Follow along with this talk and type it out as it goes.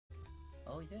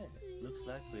yeah. Looks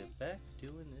like we're back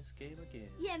doing this game again.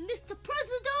 Yeah, Mr.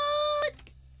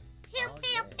 President! Pew, Oh,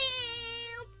 pew, yeah.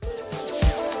 pew!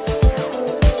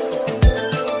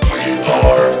 We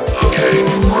are the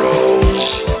Game Bros.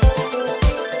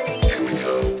 Here we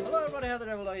go. Hello everybody, how the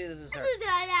devil are you? This is her.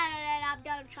 I'm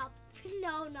Donald Trump.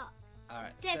 No, no.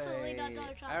 Alright, Definitely so not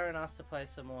Donald Trump. Aaron asked to play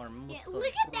some more Yeah, Muslim.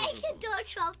 look at naked Donald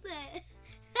Trump there.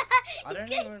 I don't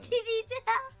He's even- getting titties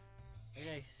out.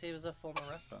 Yeah, you see, he was a former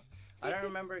wrestler. I don't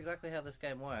remember exactly how this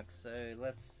game works, so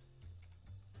let's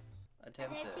I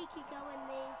attempt don't it. think you go in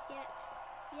these yet.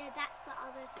 Yeah, that's the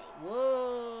other thing.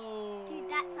 Whoa! Dude,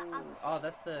 that's the other Oh, thing.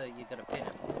 that's the, you gotta pin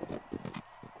him.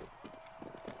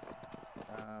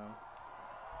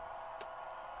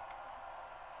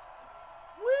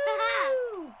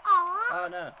 Woo! Aw. Oh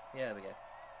no, yeah, there we go.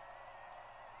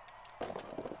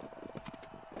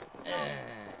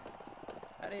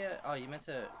 How do you, oh, you meant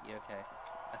to, you okay.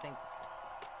 I think.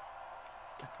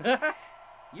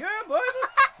 Yeah, baby!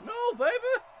 No,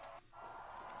 baby!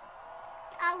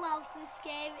 I love this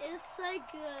game. It's so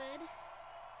good.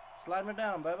 Slide me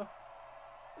down, baby.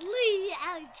 Lee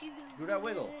out you. Do that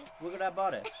wiggle. Wiggle that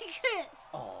body. Chris.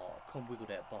 Oh, come wiggle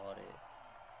that body.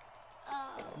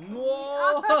 Oh.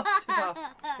 No! Too far.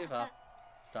 Too far.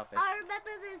 Stop it. I remember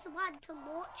there's one to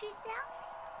launch yourself.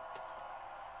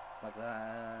 Like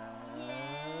that.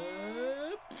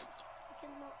 Yes. You can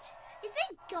launch. Is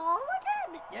it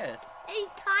golden? Yes. And he's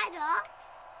tied up.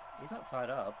 He's not tied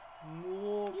up.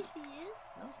 No. Yes, he is.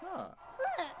 No, it's not.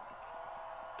 Look.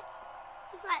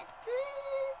 He's like,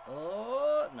 dude.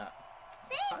 Oh, no.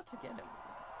 See? It's hard to get him.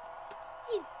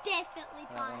 He's definitely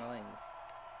Like one of tied. these.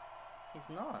 He's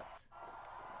not.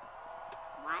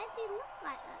 Why does he look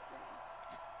like that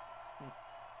then?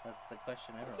 That's the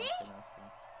question everyone's See? been asking.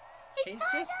 He's He's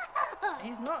tied just- up.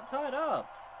 He's not tied up.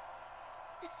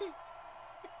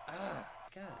 Ah,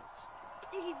 guys.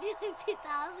 You nearly beat the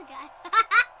other guy.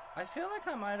 I feel like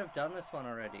I might have done this one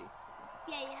already.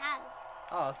 Yeah, you have.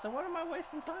 Oh, so what am I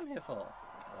wasting time here for?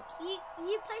 Whoops. You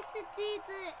supposed to do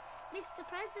the Mr.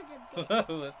 President bit.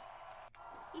 Whoops.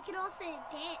 You can also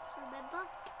dance, remember?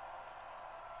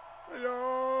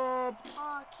 Hello.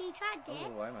 Oh, can you try and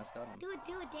dance? Oh, I almost got him. Do a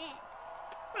dance.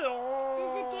 Hello.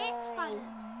 There's a dance button.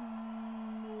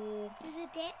 No. There's a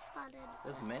dance button.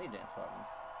 There's many dance buttons.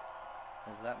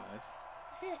 There's that move.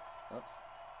 Whoops.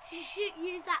 You should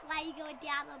use that while you're going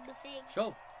down on the thing.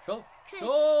 Shove. Shove. Chris,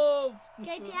 Shove. Go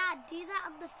down, do that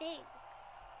on the thing.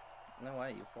 No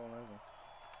way, you fall over.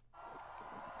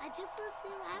 I just want to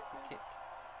see what That's a happens. kick.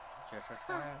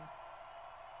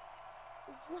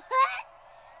 What?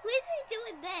 What is he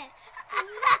doing there?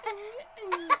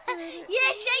 Yeah,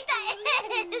 shake that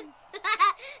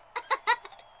ass.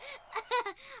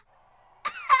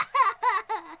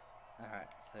 Alright,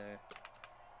 so...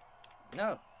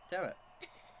 No! Damn it.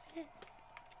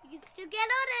 You can still get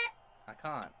on it. I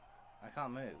can't. I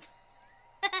can't move.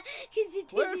 Because you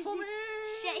Wait did for me!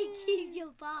 shaking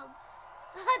your bum.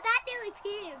 Oh, that nearly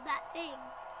peed that thing.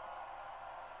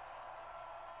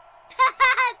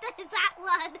 There's that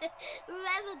one.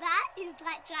 Remember that? He's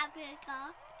like driving a car.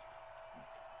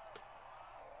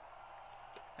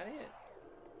 How do you...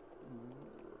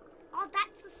 Oh,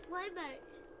 that's a slow-mo.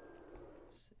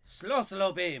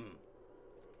 Slow beam!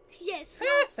 Yes,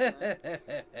 slow.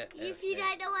 If you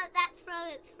don't know what that's from,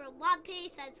 it's from One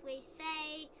Piece, as we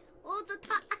say all the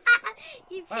time.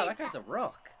 You Wow, pick that guy's a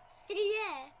rock.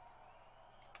 Yeah.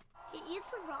 He is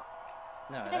a rock.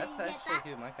 No, You that's get actually that?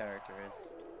 who my character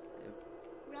is.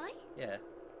 Really? Yeah.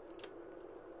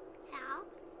 How?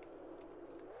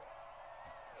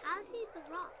 How's he the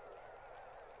rock?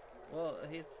 Well,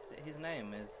 his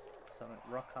name is something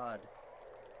Rock Hard.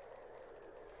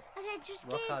 Okay, just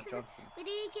Rock get Hard into Johnson. we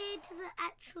need to get into the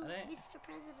actual I don't- Mr.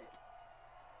 President.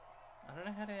 I don't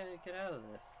know how to get out of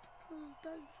this. We've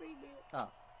done 3 minutes. Oh,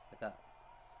 like that.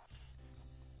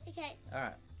 Okay,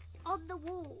 Alright. on the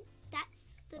wall.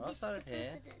 That's the Well, I Mr. started here,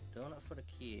 President. doing it for the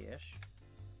cash.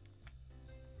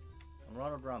 And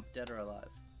Ronald Rump, dead or alive.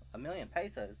 1,000,000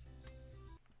 pesos.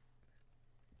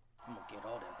 I'm gonna get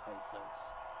all them pesos.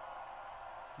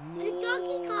 The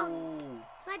Donkey Kong.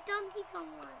 It's like Donkey Kong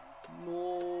ones.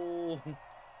 No.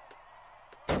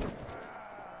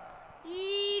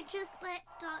 You just let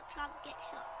Donald Trump get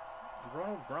shot.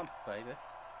 Ronald Rump, baby.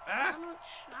 Ah! Donald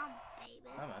Trump, baby.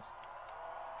 Almost.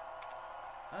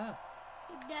 Ah.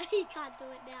 No, he can't do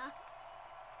it now.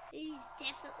 He's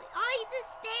definitely... Oh, the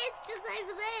stairs just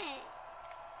over there.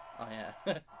 Oh,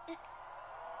 yeah.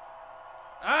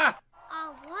 Ah!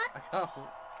 Oh, what?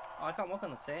 I can't walk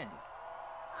on the sand.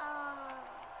 Oh.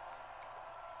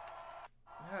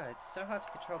 No, it's so hard to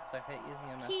control because I hate using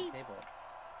a mouse He- and keyboard.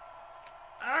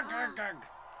 Ugh, ugh, ugh.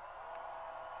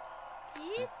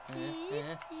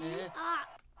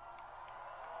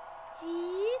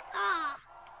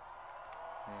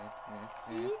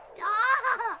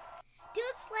 Do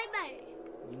it slow-mo.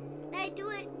 They do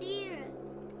it nearer.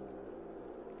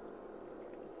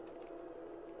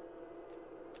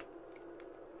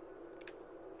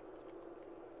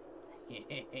 They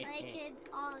can.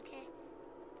 Oh, okay.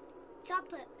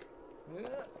 Jump it.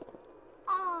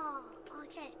 Oh,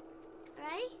 okay.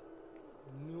 Ready?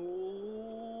 No.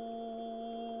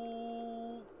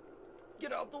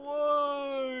 Get out the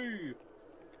way.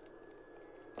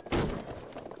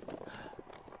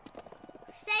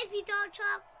 Save you, Donald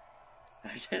Trump.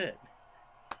 I did it.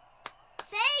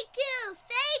 Thank you.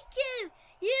 Thank you.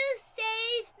 You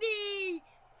saved me.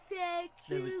 Thank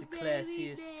That you was the very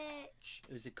classiest- much.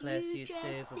 It was the You classiest just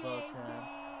save of all saved time. me.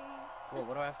 Well,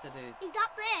 what do I have to do? He's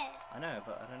up there. I know,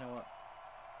 but I don't know what.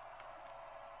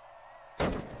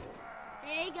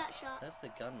 There he got shot. That's the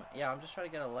gunman. Yeah, I'm just trying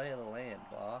to get a lay of the land,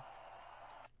 boy.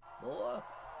 Boy.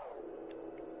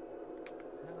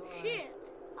 How do I- Shit.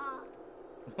 Oh,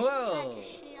 Whoa. I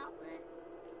just shoot up there.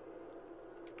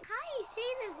 Can't you see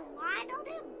there's a line on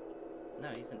him? No,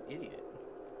 he's an idiot.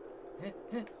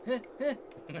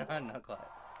 No, not quite.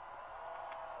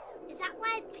 Is that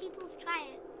why people's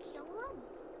trying to kill him?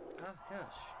 Oh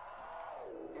gosh.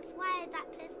 That's why that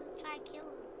person's trying to kill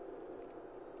him.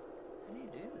 How do you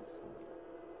do this one?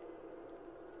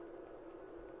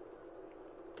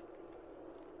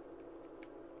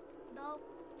 Nope.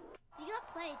 You got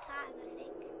plenty of time, I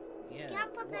think. Yeah. Get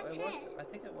up on that it chair. I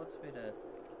think it wants me to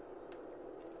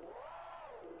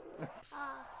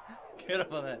get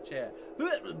up on that chair.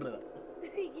 Yeah.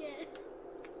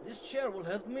 This chair will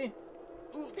help me.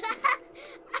 Ooh.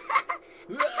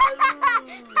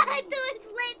 I threw his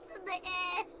legs in the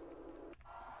air.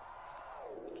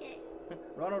 Okay.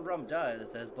 Ronald Rump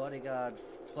dies as bodyguard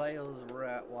flails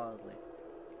wildly.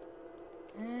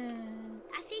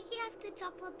 I think you have to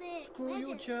jump on the Screw ladders.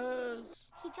 you, chairs.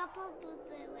 He jump on the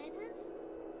ladders?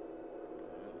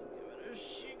 Let me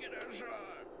give it a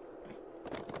shot.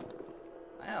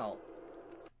 Ow.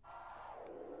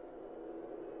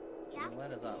 You have The to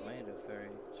ladders do aren't it. made of very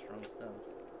strong stuff.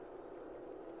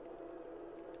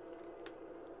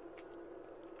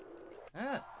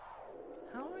 Ah!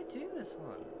 How do I do this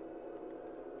one?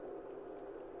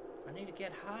 I need to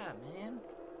get high, man.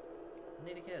 I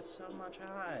need to get so much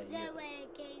high. There's no way I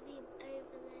gave him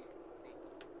over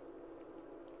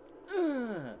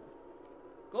there.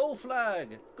 Go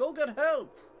flag! Go get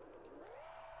help!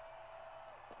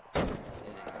 It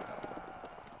didn't get help.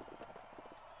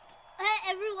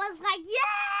 Everyone's like,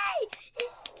 yay!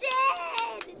 He's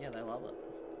dead! Yeah, they love it.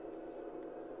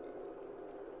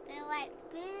 They're like,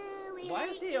 boo, we Why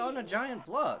hate is he you. on a giant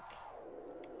block?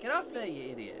 Get off there, you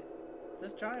idiot.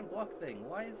 This giant block thing,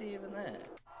 why is he even there?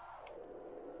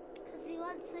 Because he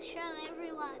wants to show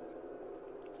everyone.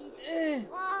 He's... Eh.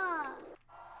 Oh.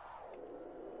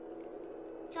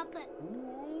 Jump it.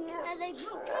 And then...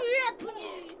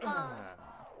 Oh.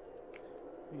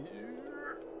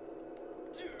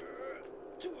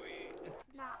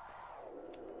 Nah.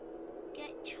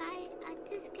 Try...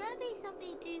 there's gotta be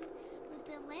something to do with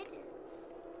the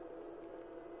letters.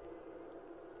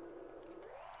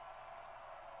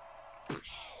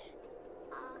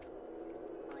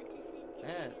 I just seem to get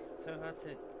Yeah, shit. it's so hard to...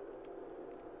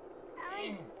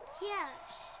 Oh,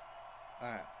 gosh.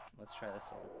 Alright, let's try this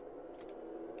one.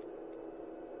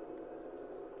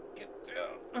 Get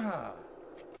down! Ah.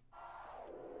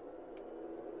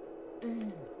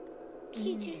 Can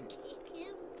you just kick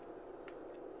him?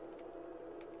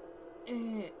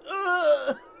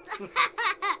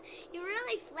 You're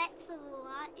really flexible,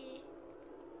 aren't you?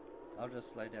 I'll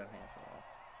just lay down here for a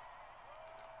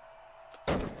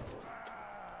while.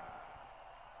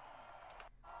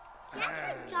 Can you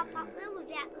actually jump up there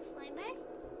without the slow-mo?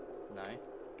 No.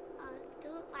 Do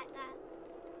it like that.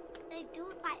 They do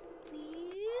it like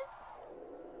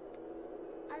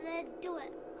and then do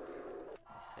it.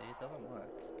 You see, it doesn't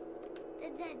work.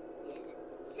 And then, yeah.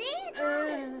 See, it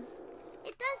does.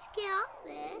 It does get up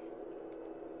there.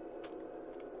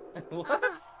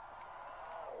 What?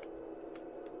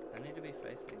 I need to be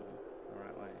facing the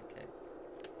right way, okay.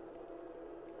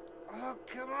 Oh,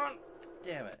 come on!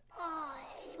 Damn it. Oh,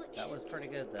 foot That was pretty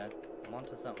good though. I'm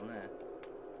onto something there.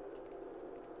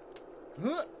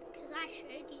 Because I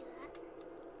showed you that.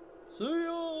 See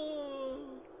ya!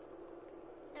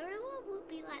 Everyone would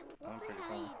be like, what I'm the pretty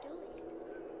hell are fun. you doing?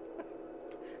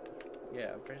 Yeah,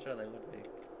 I'm pretty sure they would be.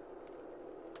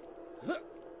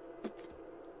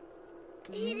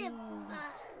 Eat him.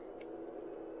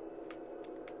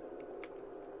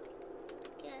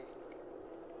 Good.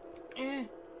 Eh.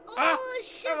 Oh,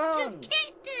 shit, come just on.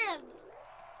 kicked him.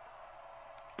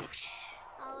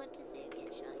 I want to see him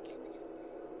get shot again.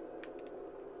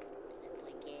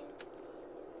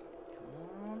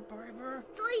 Come on, baby.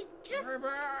 So he's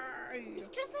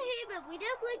just a human. We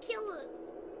don't want to kill him.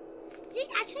 Is he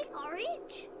actually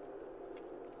orange?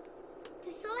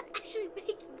 Did someone actually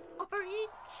make him orange?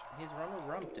 He's Ronald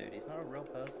Rump, dude. He's not a real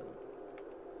person.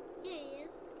 Yeah, he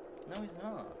is. No, he's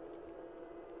not.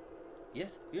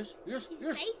 Yes. He's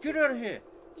Get out of here.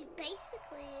 He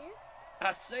basically is.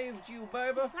 I saved you,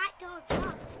 baby. It's like Donald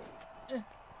Trump.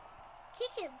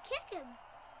 Kick him.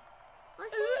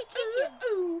 Let's see you kick him.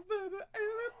 Oh, baby,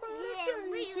 Yeah,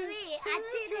 look at me. I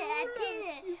did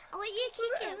it. I want you to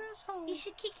kick him. You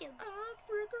should kick him.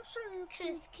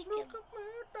 Chris, kick him.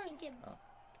 Kick him. Oh.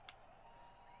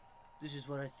 This is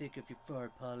what I think of your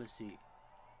foreign policy.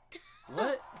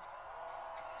 What?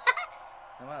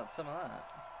 How about some of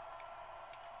that?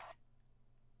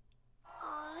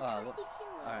 Oh, whoops.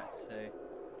 Alright, so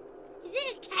Is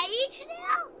it a cage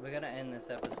now? we're gonna end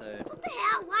this episode. What the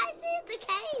hell? Why is he in the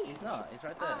cage? He's not, he's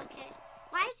right there. Oh, okay.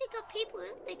 Why has he got people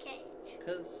in the cage?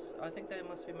 Because I think they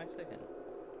must be Mexican.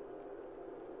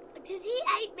 Does he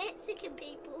hate Mexican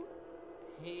people?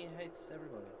 He hates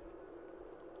everybody.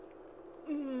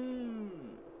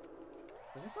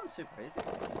 Was this one super easy?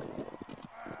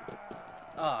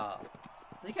 Ah.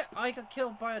 I got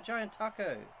killed by a giant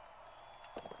taco.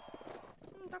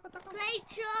 Great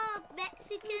job,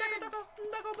 Mexicans! You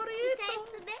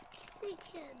saved the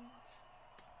Mexicans!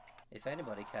 If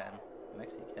anybody can,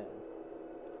 Mexi can.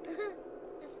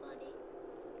 That's funny.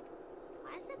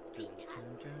 Why is it beach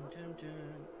and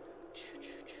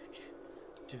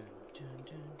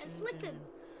flip him?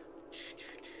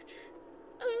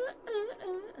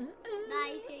 Nah,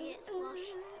 he's gonna get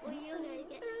squashed. Or you're gonna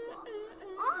get squashed.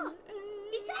 Oh!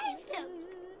 You saved him!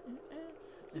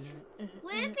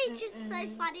 Wouldn't it be just so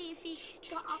funny if he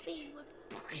got up and he went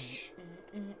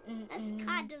That's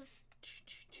kind of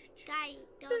guy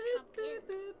Donald Trump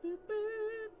is.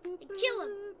 And kill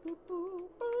him!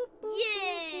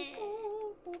 Yeah!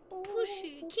 Push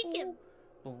you, kick him!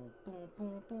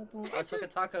 I took a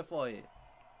taco for you.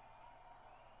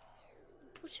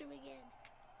 Push him again.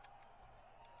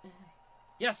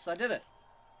 Yes, I did it!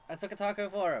 I took a taco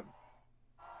for him.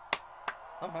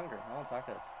 I'm hungry. I want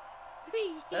tacos.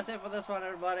 That's it for this one,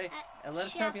 everybody. And let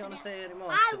us know if you want to say any more.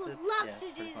 I would love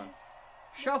to do fun. this.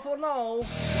 Shuffle no!